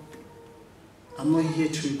Lord, I'm not here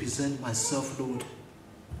to represent myself, Lord,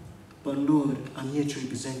 but Lord, I'm here to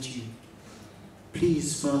represent you.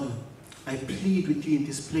 Please, Father, I plead with you in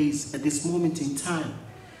this place at this moment in time,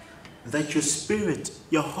 that your Spirit,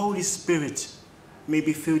 your Holy Spirit, may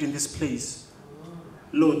be filled in this place.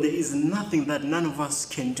 Lord, there is nothing that none of us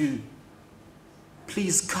can do.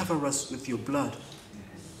 Please cover us with your blood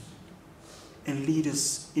and lead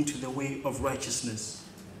us into the way of righteousness.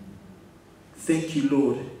 Thank you,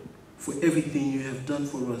 Lord, for everything you have done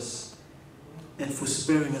for us and for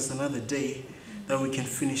sparing us another day that we can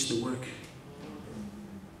finish the work.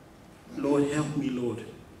 Lord, help me, Lord.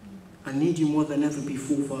 I need you more than ever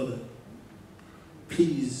before, Father.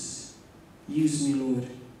 Please use me, Lord.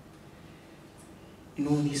 In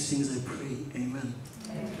all these things I pray. Amen.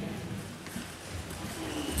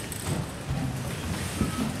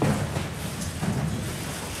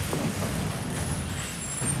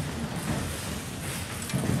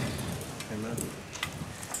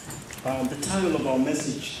 The title of our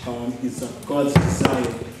message is God's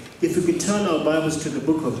Desire. If we could turn our Bibles to the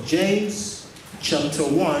book of James, chapter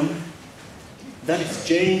 1. That is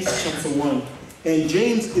James, chapter 1. And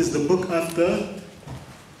James is the book after.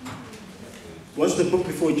 What's the book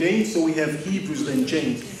before James? So we have Hebrews, then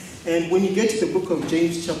James. And when you get to the book of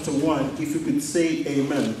James, chapter 1, if you could say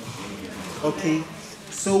amen. Okay.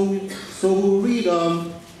 So we'll read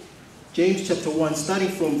James, chapter 1, starting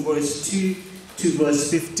from verse 2 to verse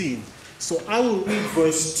 15. So I will read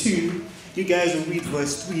verse 2, you guys will read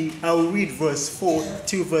verse 3, I will read verse 4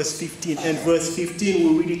 to verse 15, and verse 15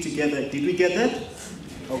 we'll read it together. Did we get that?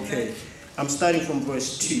 Okay. I'm starting from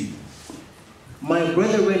verse 2. My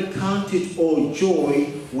brethren, count it all joy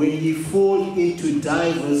when ye fall into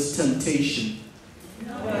divers temptation.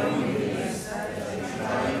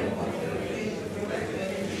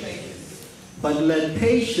 But let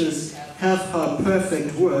patience have her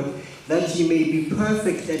perfect work, that ye may be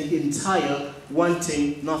perfect and entire,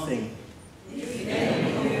 wanting nothing.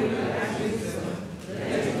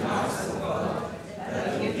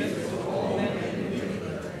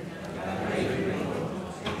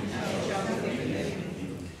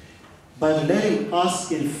 But let him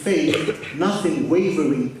ask in faith, nothing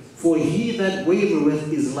wavering, for he that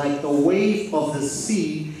wavereth is like a wave of the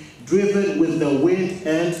sea, driven with the wind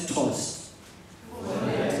and tossed.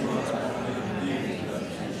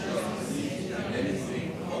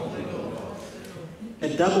 A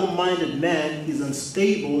double-minded man is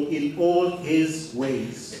unstable in all his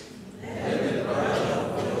ways.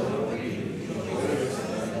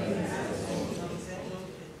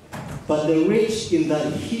 But the rich in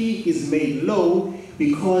that he is made low,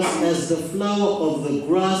 because as the flower of the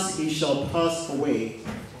grass he shall pass away.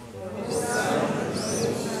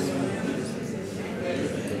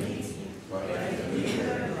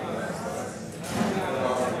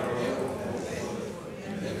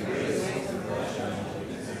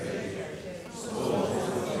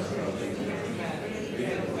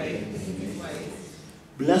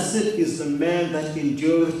 Blessed is the man that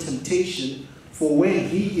endureth temptation, for when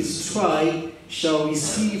he is tried, shall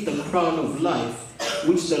receive the crown of life,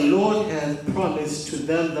 which the Lord hath promised to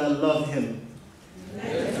them that love him.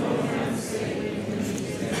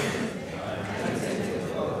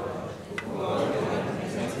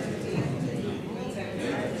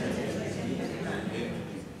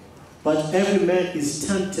 But every man is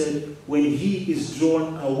tempted when he is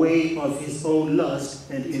drawn away of his own lust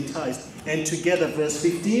and enticed. And together, verse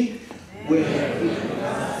 15, when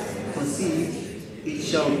he conceived, it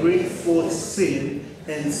shall bring forth sin,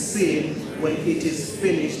 and sin, when it is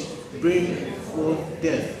finished, bring forth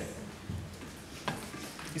death.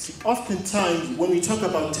 You see, oftentimes when we talk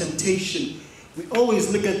about temptation, we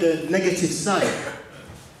always look at the negative side.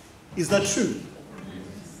 Is that true?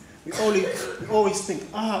 We always think,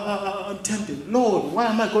 I'm tempted. Lord, why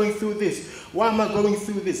am I going through this? Why am I going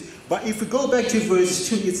through this? But if we go back to verse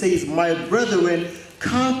 2, it says, my brethren,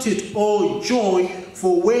 count it all joy,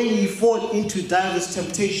 for when ye fall into divers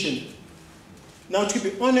temptation. Now, to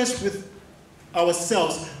be honest with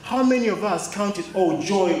ourselves, how many of us count it all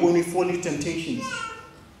joy when we fall into temptations?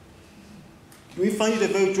 Do we find it a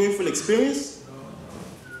very joyful experience?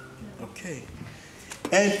 Okay.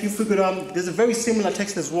 And if we could, there's a very similar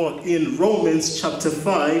text as well in Romans chapter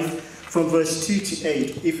 5 from verse 2 to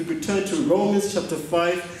 8. If we could turn to Romans chapter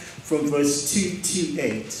 5 from verse 2 to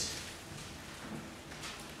 8.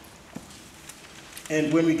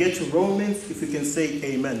 And when we get to Romans, if we can say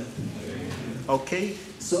amen. Okay,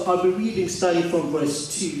 so I'll be reading starting from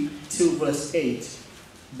verse 2 to verse 8.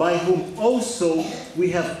 By whom also we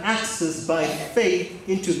have access by faith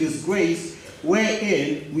into this grace,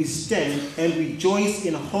 wherein we stand and rejoice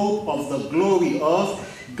in hope of the glory of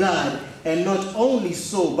God. And not only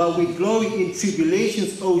so, but we glory in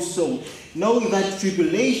tribulations also, knowing that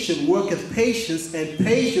tribulation worketh patience, and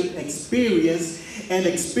patience experience, and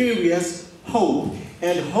experience hope.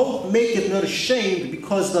 And hope maketh not ashamed,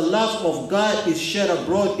 because the love of God is shed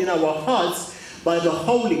abroad in our hearts by the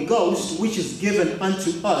Holy Ghost, which is given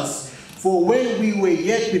unto us. For when we were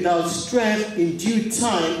yet without strength, in due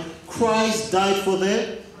time Christ died for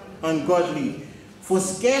the ungodly. For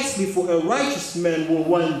scarcely for a righteous man will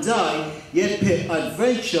one die, yet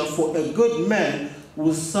peradventure for a good man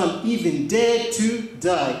will some even dare to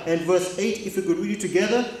die. And verse 8, if we could read it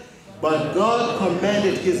together. But God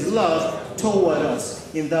commanded his love toward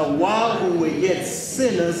us, in that while we were yet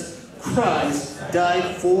sinners, Christ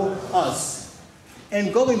died for us.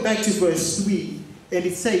 And going back to verse 3, and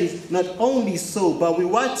it says, not only so, but we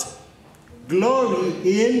what? Glory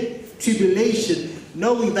in tribulation,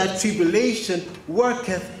 knowing that tribulation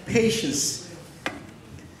worketh patience.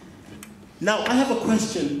 Now, I have a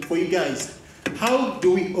question for you guys. How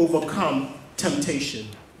do we overcome temptation?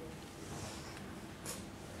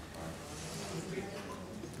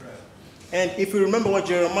 And if you remember what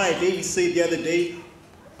Jeremiah David said the other day,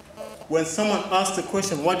 when someone asked a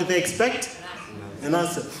question, what do they expect? An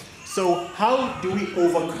answer. So how do we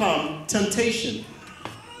overcome temptation? Keep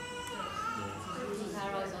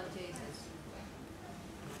our eyes on Jesus.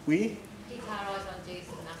 We? Keep our eyes on Jesus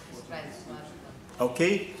and ask for strength to overcome.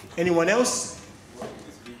 Okay. Anyone else?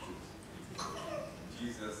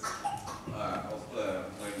 Jesus, when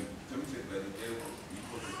tempted by the devil, he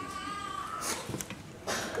quoted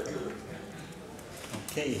the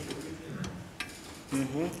Okay.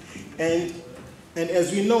 And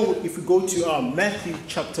as we know, if we go to Matthew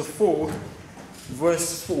chapter 4,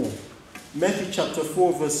 verse 4. Matthew chapter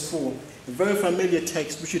 4, verse 4. A very familiar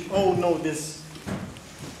text. We should all know this.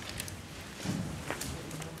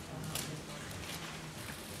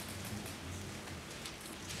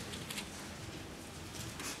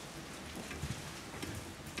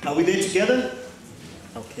 Are we there together?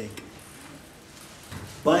 Okay.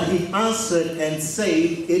 But he answered and said,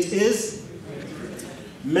 it is,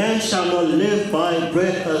 man shall not live by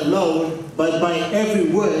bread alone, but by every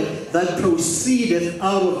word that proceedeth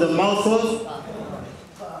out of the mouth of God.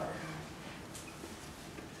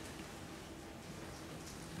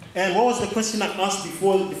 And what was the question I asked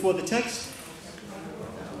before the text?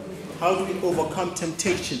 How do we overcome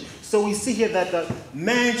temptation? So we see here that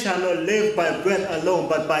man shall not live by bread alone,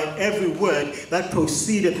 but by every word that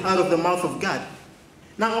proceedeth out of the mouth of God.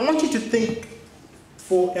 Now I want you to think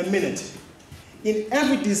for a minute. In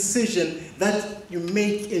every decision that you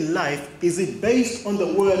make in life, is it based on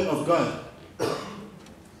the word of God?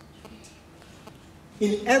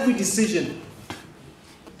 In every decision.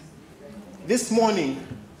 This morning,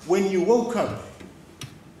 when you woke up,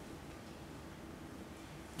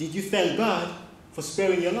 did you thank God for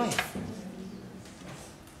sparing your life?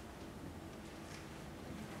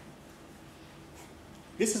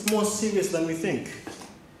 This is more serious than we think.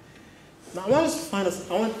 Now I want us to find us,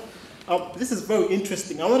 this is very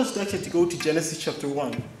interesting. I want us to actually go to Genesis chapter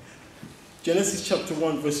 1. Genesis chapter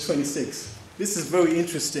 1, verse 26. This is very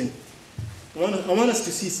interesting. I want us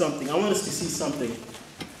to see something. I want us to see something.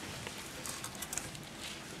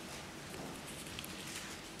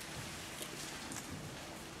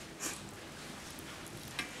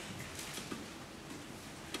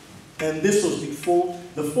 And this was before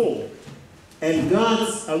the fall. And God,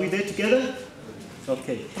 are we there together?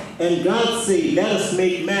 Okay. And God said, let us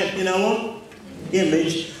make man in our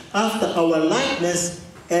image, after our likeness,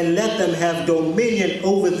 and let them have dominion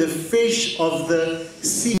over the fish of the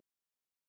sea,